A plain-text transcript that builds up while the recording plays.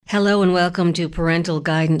Hello and welcome to Parental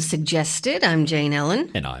Guidance Suggested. I'm Jane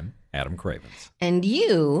Ellen. And I'm Adam Cravens. And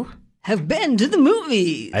you have been to the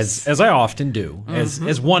movies. As I often do,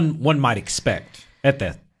 as one might expect at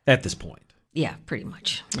this point. Yeah, pretty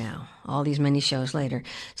much. Now, all these many shows later.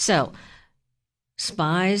 So,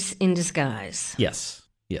 Spies in Disguise. Yes.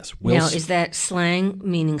 Now, is that slang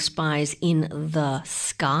meaning spies in the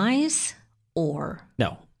skies or?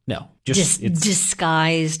 No. Just it's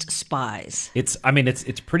disguised spies. It's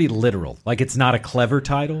pretty literal. Like, it's not a clever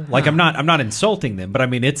title. Like, I'm not insulting them, but I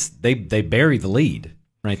mean they bury the lead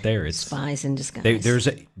right there. It's Spies in Disguise.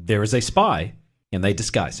 There is a spy and they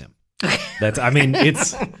disguise him. It's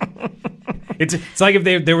like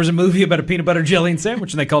if there was a movie about a peanut butter jelly and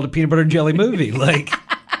sandwich and they called it Peanut Butter and Jelly Movie. Like,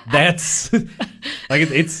 that's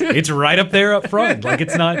like it's right up there up front. Like,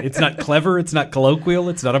 it's not clever, it's not colloquial,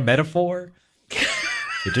 it's not a metaphor.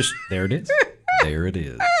 There it is. There it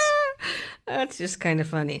is. That's just kind of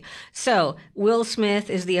funny. So, Will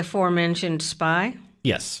Smith is the aforementioned spy?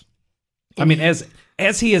 Yes. I mean, as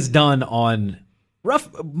he has done on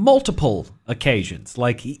multiple occasions.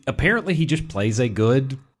 Like, apparently he just plays a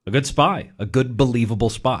good spy, a good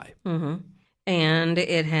believable spy. Mm-hmm. And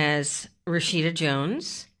it has Rashida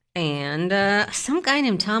Jones and some guy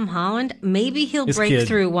named Tom Holland. Maybe he'll break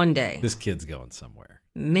through one day. This kid's going somewhere.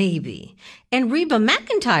 Maybe. And Reba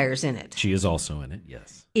McEntire's in it. She is also in it,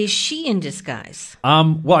 yes. Is she in disguise?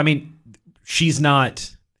 Well, I mean, she's not.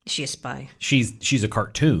 Is she a spy? She's a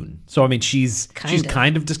cartoon. So, I mean, she's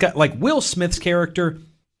kind of disguised. Like, Will Smith's character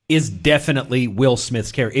is definitely Will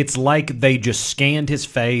Smith's character. It's like they just scanned his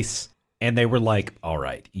face and they were like, all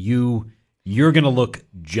right, you're going to look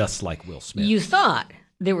just like Will Smith. You thought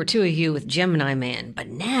there were two of you with Gemini Man, but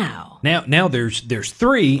now there's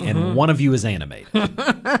three, and one of you is animated.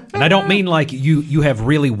 And I don't mean like you have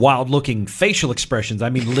really wild looking facial expressions.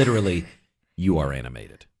 I mean literally, you are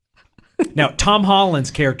animated. Now, Tom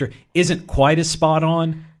Holland's character isn't quite as spot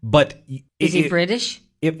on, but is he British?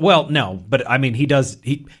 Well, no, but I mean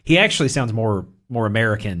he actually sounds more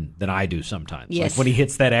American than I do sometimes. Yes. Like when he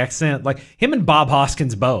hits that accent, like him and Bob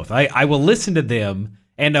Hoskins both. I will listen to them.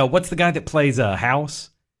 And what's the guy that plays House?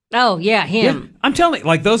 Oh, yeah, him. Yeah, I'm telling you,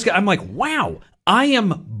 like those guys, I'm like, wow, I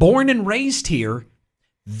am born and raised here.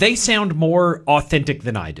 They sound more authentic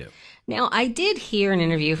than I do. Now, I did hear an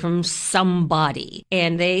interview from somebody,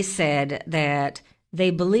 and they said that they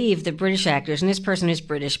believe the British actors, and this person is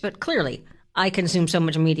British, but clearly I consume so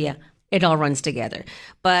much media, it all runs together.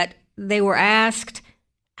 But they were asked,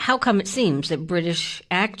 how come it seems that British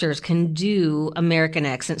actors can do American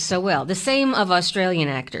accents so well? The same of Australian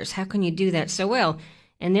actors. How can you do that so well?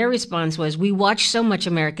 And their response was, we watch so much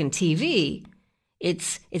American TV,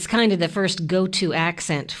 it's kind of the first go-to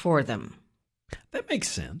accent for them. That makes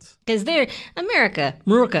sense. Because America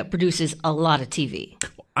produces a lot of TV.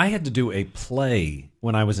 I had to do a play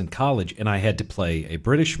when I was in college, and I had to play a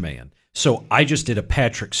British man. So I just did a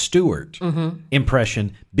Patrick Stewart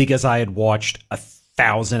impression because I had watched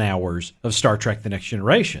 1,000 hours of Star Trek: The Next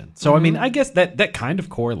Generation. So, I mean, I guess that kind of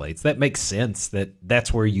correlates. That makes sense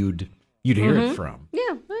that's where you'd hear it from.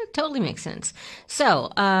 Yeah, that totally makes sense.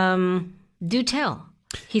 So, do tell.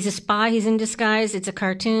 He's a spy. He's in disguise. It's a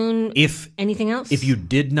cartoon. Anything else? If you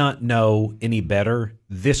did not know any better,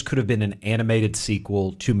 this could have been an animated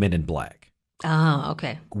sequel to Men in Black. Oh,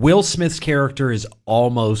 okay. Will Smith's character is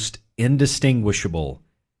almost indistinguishable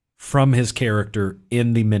from his character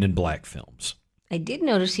in the Men in Black films. I did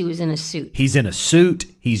notice he was in a suit. He's in a suit.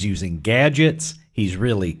 He's using gadgets. He's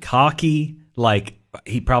really cocky. Like,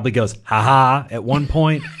 he probably goes, ha-ha, at one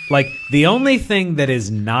point. Like, the only thing that is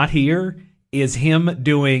not here is him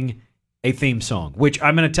doing a theme song, which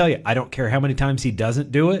I'm going to tell you, I don't care how many times he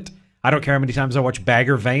doesn't do it. I don't care how many times I watch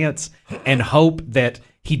Bagger Vance and hope that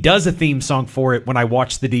he does a theme song for it when I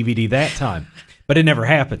watch the DVD that time. But it never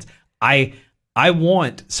happens. I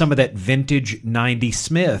want some of that vintage 90s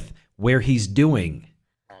Smith where he's doing.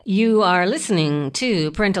 You are listening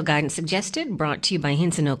to Parental Guidance Suggested, brought to you by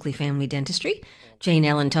Hinson Oakley Family Dentistry. Jane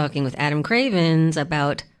Ellen talking with Adam Cravens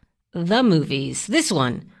about the movies. This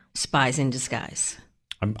one, Spies in Disguise.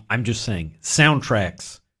 I'm just saying,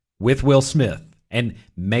 soundtracks with Will Smith. And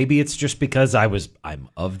maybe it's just because I'm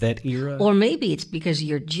of that era. Or maybe it's because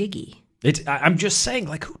you're jiggy. I'm just saying,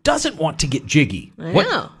 like, who doesn't want to get jiggy? I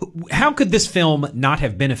know. How could this film not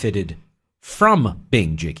have benefited from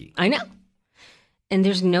being jiggy? I know. And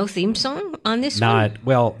there's no theme song on this one?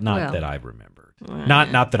 Not that I remember.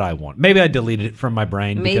 Not that I want. Maybe I deleted it from my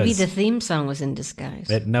brain. Maybe the theme song was in disguise.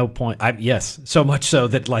 At no point. Yes, so much so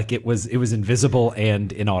that like it was invisible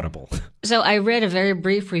and inaudible. So I read a very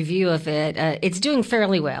brief review of it. It's doing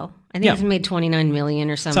fairly well. I think it's made 29 million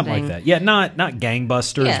or something. Something like that. Yeah, not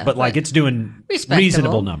gangbusters, Yeah, but like but it's doing respectable.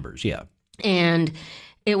 reasonable numbers. Yeah. And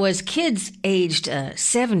it was kids aged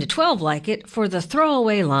 7 to 12 like it for the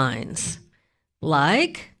throwaway lines.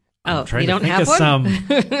 Like, I'm trying you to don't think have of one? some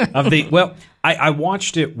of the. Well, I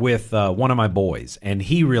watched it with one of my boys, and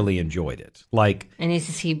he really enjoyed it. Like, And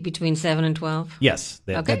is he between 7 and 12? yes,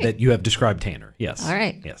 that, Okay. that you have described Tanner. Yes. All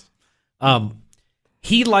right. Yes.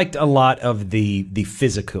 He liked a lot of the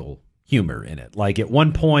physical humor in it. Like at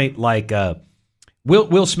one point, like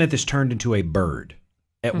Will Smith is turned into a bird.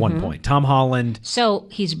 At one point, Tom Holland. So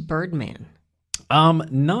he's Birdman.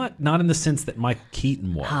 Not in the sense that Mike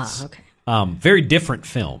Keaton was. Ah, okay. Very different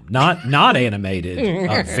film, not animated,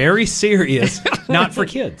 very serious, not for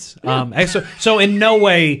kids. So in no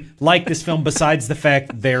way like this film, besides the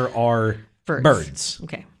fact there are birds.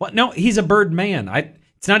 Okay. Well, no, he's a bird man.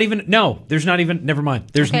 It's not even. No, there's not even. Never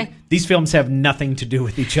mind. Okay. These films have nothing to do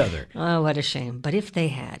with each other. Oh, what a shame. But if they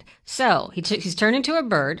had. So he's turned into a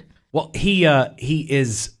bird. Well, he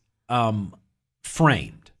is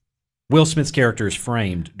framed. Will Smith's character is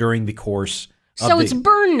framed during the course. So it's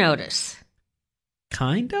burn notice.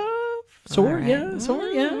 Kind of, sort, right. yeah,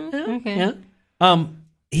 sort, yeah, Okay. yeah.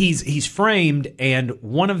 He's framed, and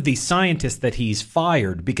one of the scientists that he's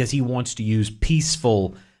fired because he wants to use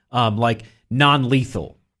peaceful, like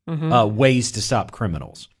non-lethal ways to stop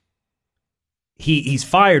criminals. He's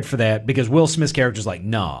fired for that because Will Smith's character's like,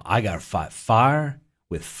 no, I gotta fight fire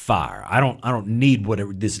with fire. I don't need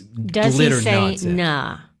whatever this Does glitter he say nonsense.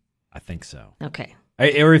 nah? I think so. Okay.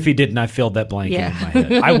 Or if he didn't, I filled that blank in my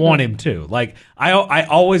head. I want him to. Like, I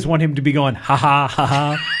always want him to be going, ha ha, ha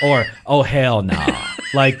ha, or, oh, hell nah.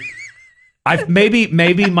 Like, maybe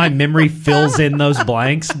my memory fills in those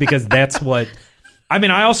blanks because that's what... I mean,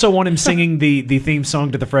 I also want him singing the theme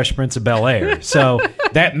song to The Fresh Prince of Bel-Air. So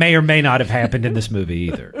that may or may not have happened in this movie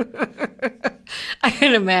either. I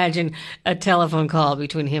can imagine a telephone call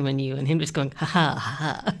between him and you, and him just going, ha ha,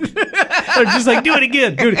 ha ha. Or just like, do it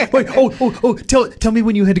again. Do it. Wait, oh, tell me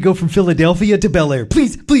when you had to go from Philadelphia to Bel-Air.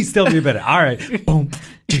 Please tell me about it. All right. Boom,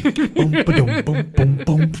 boom, boom, boom, boom,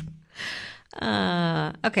 boom.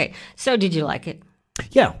 Okay. So did you like it?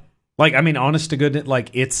 Yeah. Like, I mean, honest to goodness,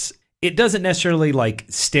 like it doesn't necessarily like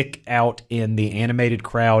stick out in the animated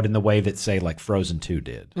crowd in the way that say like Frozen 2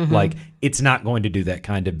 did. Like it's not going to do that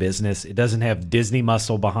kind of business. It doesn't have Disney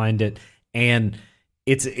muscle behind it. And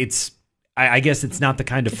I guess it's not the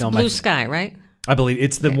kind of film. Blue Sky, right? I believe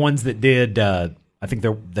it's the ones that did, I think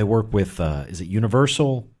they work with, is it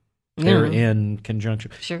Universal? They're in conjunction.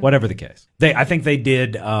 Sure. Whatever the case. I think they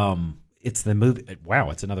did, it's the movie. Wow.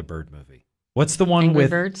 It's another bird movie. What's the one Angry with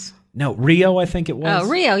Birds? No, Rio, I think it was. Oh,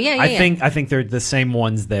 Rio, yeah. I think they're the same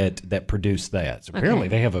ones that produced that. So apparently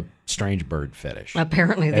they have a strange bird fetish.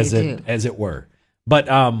 Apparently they do. As it were. But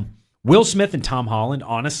Will Smith and Tom Holland,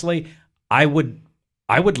 honestly, I would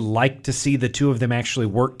like to see the two of them actually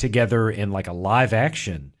work together in like a live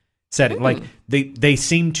action setting. Like they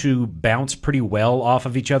seem to bounce pretty well off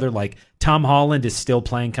of each other. Like Tom Holland is still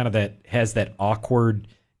playing kind of has that awkward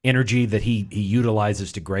energy that he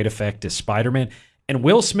utilizes to great effect as Spider-Man. And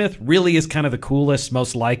Will Smith really is kind of the coolest,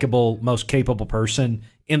 most likable, most capable person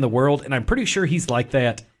in the world. And I'm pretty sure he's like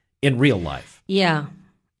that in real life. Yeah.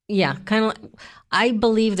 Yeah. Kind of. I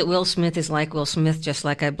believe that Will Smith is like Will Smith, just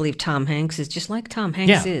like I believe Tom Hanks is just like Tom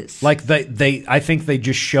Hanks is. Like I think they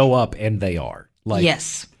just show up and they are. Like,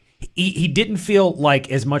 yes. He didn't feel like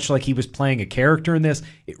as much like he was playing a character in this.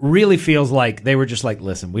 It really feels like they were just like,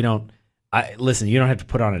 listen, you don't have to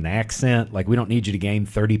put on an accent. Like, we don't need you to gain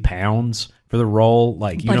 30 pounds for the role.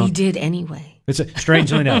 Like, but he did anyway.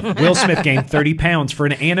 Strangely enough, Will Smith gained 30 pounds for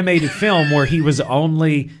an animated film where he was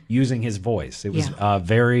only using his voice. It was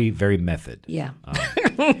very, very method. Yeah.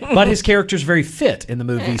 But his character's very fit in the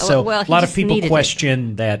movie, so well, a lot of people needed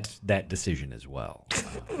question that decision as well.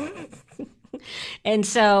 And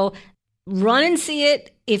so run and see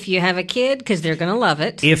it if you have a kid, because they're going to love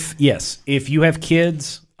it. If you have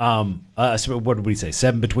kids, so what did we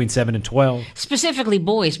say? Between 7 and 12? Specifically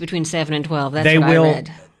boys between 7 and 12. That's I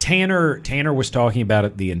read. Tanner was talking about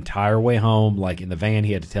it the entire way home. Like in the van,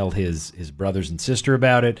 he had to tell his brothers and sister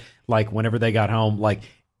about it. Like whenever they got home, like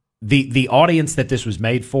the audience that this was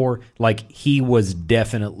made for, like he was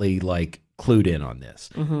definitely like clued in on this.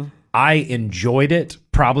 Mm-hmm. I enjoyed it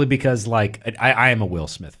probably because like I am a Will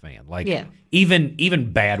Smith fan. Like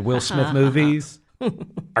even bad Will Smith movies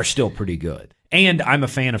are still pretty good. And I'm a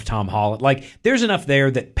fan of Tom Holland. Like there's enough there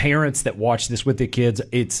that parents that watch this with their kids,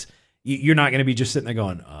 you're not going to be just sitting there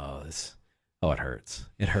going, it hurts.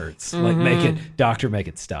 It hurts. Mm-hmm. Like make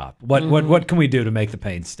it stop. What can we do to make the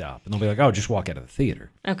pain stop? And they'll be like, oh, just walk out of the theater.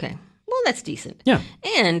 Okay. Well, well, that's decent. Yeah.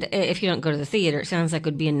 And if you don't go to the theater, it sounds like it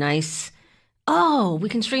would be a nice, oh, we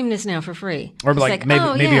can stream this now for free. Or It's like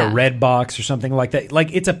maybe yeah. a red box or something like that.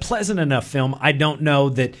 Like, it's a pleasant enough film. I don't know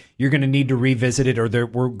that you're going to need to revisit it, or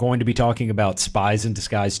we're going to be talking about Spies in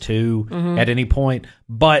Disguise 2 at any point.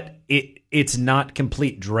 But it's not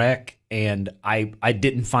complete dreck, and I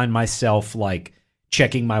didn't find myself like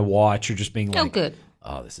checking my watch or just being like, Oh, good.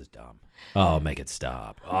 oh, this is dumb. Oh, make it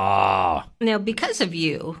stop. Oh. Now, because of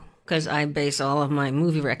you, because I base all of my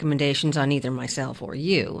movie recommendations on either myself or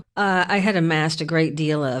you, I had amassed a great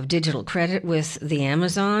deal of digital credit with the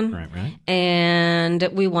Amazon. Right. And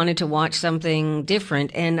we wanted to watch something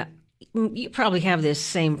different. And you probably have this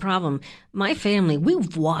same problem. My family,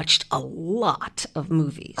 we've watched a lot of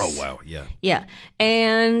movies. Oh, wow. Yeah. Yeah.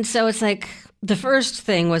 And so it's like the first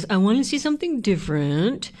thing was, I want to see something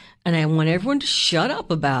different and I want everyone to shut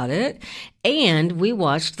up about it. And we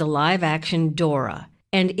watched the live action Dora,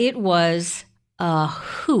 and it was a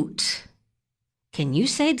hoot. Can you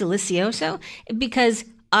say delicioso? Because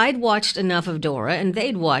I'd watched enough of Dora and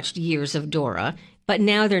they'd watched years of Dora, but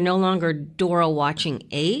now they're no longer Dora watching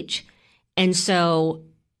age. And so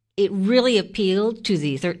it really appealed to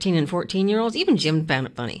the 13 and 14-year-olds. Even Jim found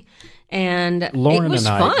it funny. And Lauren it was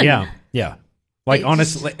and I, fun. yeah. Like, It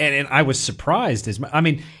honestly, and I was surprised.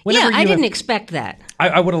 Whenever I didn't expect that.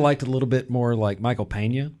 I would have liked a little bit more like Michael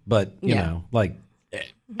Pena, but, you Yeah. know, like,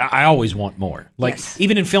 I always want more. Like, Yes.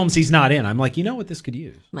 even in films he's not in, I'm like, you know what this could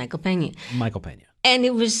use? Michael Pena. Michael Pena. And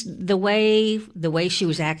it was the way she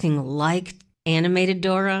was acting like animated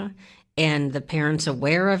Dora, and the parents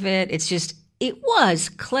aware of it. It was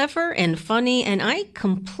clever and funny, and I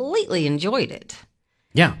completely enjoyed it.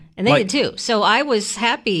 Yeah. And they did too. So I was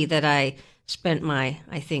happy that I spent my,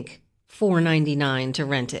 I think, $4.99 to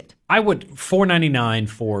rent it. I would $4.99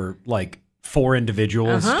 for like 4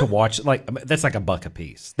 individuals Uh-huh. to watch. Like, that's like $1 a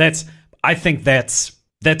piece. I think that's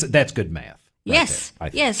good math. right Yes, there, I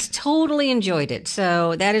think. yes, totally enjoyed it.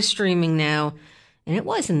 So that is streaming now, and it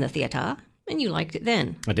was in the theater, and you liked it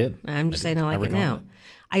then. I did. I'm just saying I like it recall now.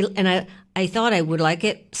 that. I thought I would like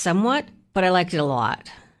it somewhat, but I liked it a lot.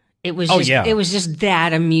 It was yeah. it was just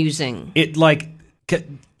that amusing. It like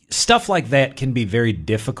stuff like that can be very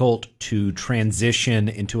difficult to transition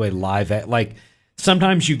into a like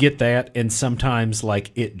sometimes you get that, and sometimes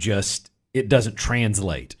like it doesn't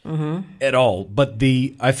translate at all. But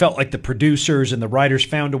I felt like the producers and the writers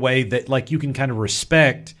found a way that like you can kind of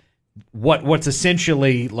respect what's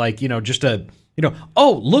essentially like, you know, just a, you know,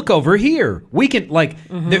 oh, look over here, we can like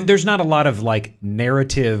there's not a lot of like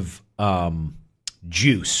narrative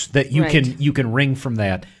juice that you Right. you can wring from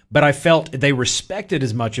that. But I felt they respected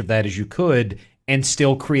as much of that as you could and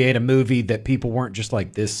still create a movie that people weren't just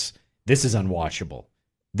like, this is unwatchable.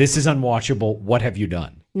 This is unwatchable. What have you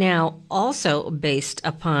done? Now, also based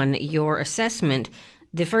upon your assessment,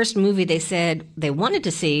 the first movie they said they wanted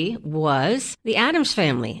to see was The Addams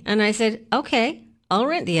Family. And I said, okay, I'll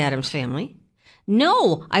rent The Addams Family.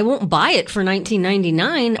 No, I won't buy it for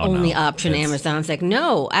 $19.99, only no, option that's- Amazon. It's like,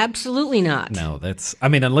 no, absolutely not. No,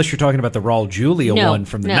 unless you're talking about the Raul Julia No, one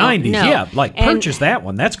from the no, 90s. no. Yeah, like And- purchase that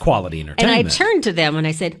one. That's quality And I entertainment. turned to them and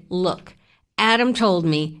I said, look, Adam told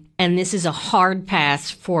me, and this is a hard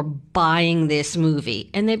pass for buying this movie.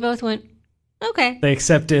 And they both went, okay. They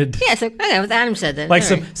accepted. Yes, okay, Adam said that. Like All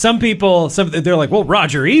some right. some people, they're like, well,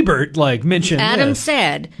 Roger Ebert like mentioned Adam this.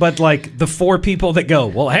 said. But like the 4 people that go,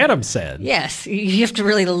 well, Adam said. Yes, you have to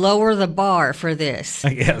really lower the bar for this.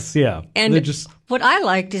 I guess, yeah. And They're just what I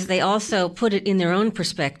liked is they also put it in their own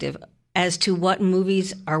perspective as to what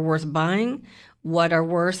movies are worth buying, what are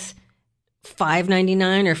worth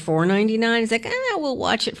 $5.99 or $4.99. It's like, we'll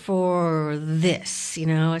watch it for this. You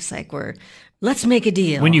know, it's like let's make a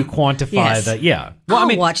deal. when you quantify Yes. that, yeah. Well, I'll I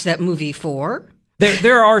mean, watch that movie for.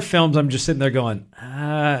 there are films I'm just sitting there going,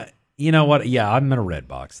 you know what? Yeah, I'm gonna red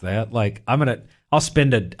box that. Like, I'll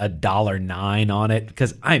spend a $1.09 on it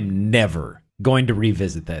because I'm never going to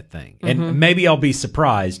revisit that thing, and maybe I'll be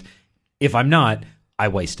surprised if I'm not. I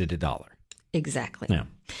wasted $1. Exactly. Yeah.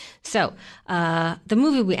 So the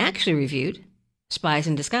movie we actually reviewed, Spies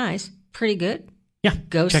in Disguise, pretty good. Yeah,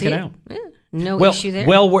 Go check see it out. Yeah, no Well, issue there.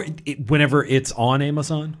 whenever it's on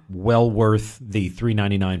Amazon, well worth the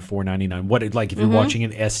 $3.99, $4.99. What like if you're watching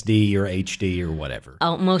an SD or HD or whatever.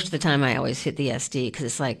 Most of the time, I always hit the SD because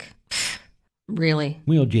it's like, really?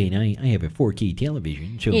 Well, Jane, I have a 4K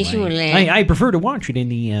television, so Yes, you will, I prefer to watch it in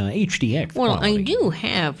the HDX. Well, quality. I do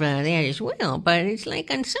have that as well, but it's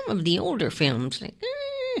like on some of the older films, like,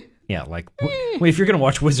 Yeah, like well, if you're gonna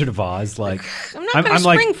watch Wizard of Oz, like I'm not gonna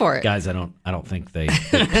spring for it, guys. I don't think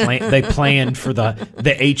they planned for the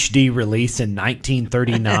HD release in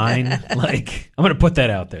 1939. Like, I'm gonna put that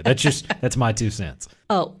out there. That's my 2 cents.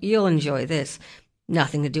 Oh, you'll enjoy this.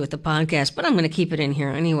 Nothing to do with the podcast, but I'm going to keep it in here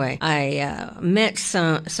anyway. I met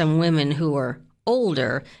some women who were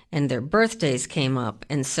older, and their birthdays came up,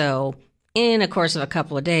 and so in a course of a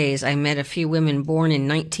couple of days, I met a few women born in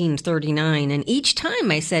 1939, and each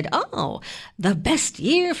time I said, "Oh, the best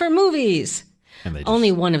year for movies." And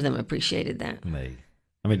only one of them appreciated that.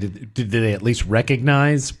 Did they at least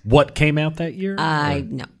recognize what came out that year?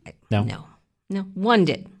 No. One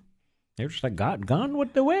did. They're just like Gone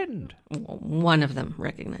with the Wind. One of them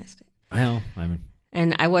recognized it. Well,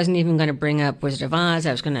 and I wasn't even going to bring up Wizard of Oz.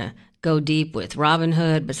 I was going to go deep with Robin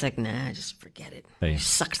Hood, but it's like, nah, just forget it. It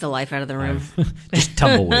sucks the life out of the room. Just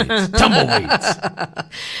tumbleweeds. Tumbleweeds.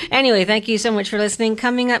 Anyway, thank you so much for listening.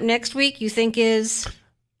 Coming up next week, you think is...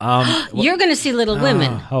 you're going to see Little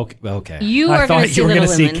Women. Okay. I thought you were going to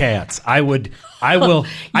see Cats. I will.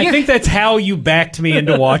 I think that's how you backed me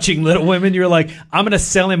into watching Little Women. You're like, I'm going to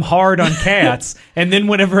sell him hard on Cats. And then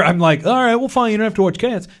whenever I'm like, all right, well, fine, you don't have to watch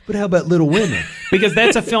Cats, but how about Little Women? Because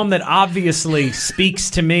that's a film that obviously speaks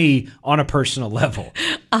to me on a personal level.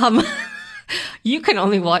 You can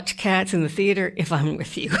only watch Cats in the theater if I'm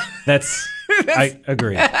with you. I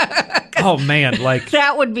agree. Oh man, like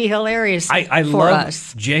that would be hilarious. I for love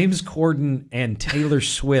us. James Corden and Taylor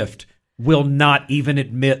Swift will not even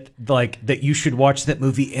admit like that you should watch that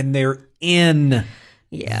movie, and they're in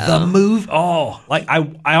the movie. Oh, like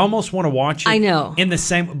I almost want to watch it. I know in the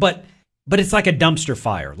same, but it's like a dumpster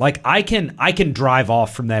fire. Like I can drive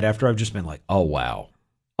off from that after I've just been like, oh wow,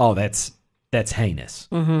 oh that's heinous.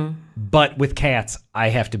 Mm-hmm. But with Cats, I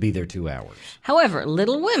have to be there 2 hours. However,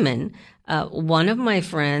 Little Women. One of my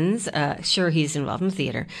friends, sure, he's involved in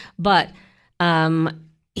theater, but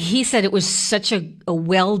he said it was such a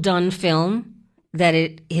well-done film that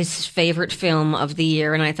his favorite film of the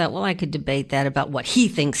year. And I thought, well, I could debate that about what he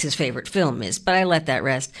thinks his favorite film is, but I let that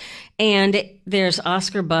rest. And there's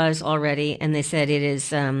Oscar buzz already, and they said it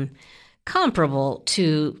is comparable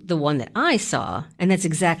to the one that I saw, and that's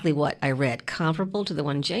exactly what I read, comparable to the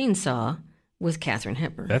one Jane saw. With Katharine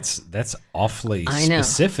Hepburn. That's awfully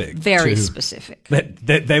specific. Very specific.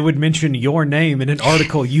 That they would mention your name in an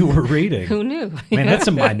article you were reading. Who knew? Man, that's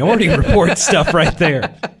some Minority Report stuff right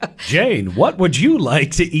there. Jane, what would you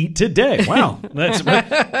like to eat today? Wow, that's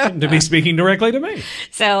to be speaking directly to me.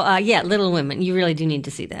 So, Little Women. You really do need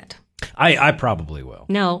to see that. I probably will.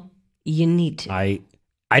 No, you need to.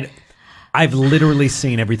 I've literally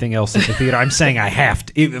seen everything else at the theater. I'm saying I have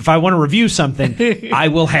to. If I want to review something, I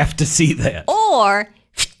will have to see that. Or...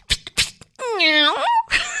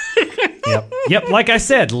 Yep. Like I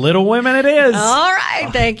said, Little Women it is. All right.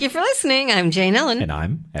 Thank you for listening. I'm Jane Ellen. And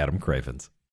I'm Adam Cravens.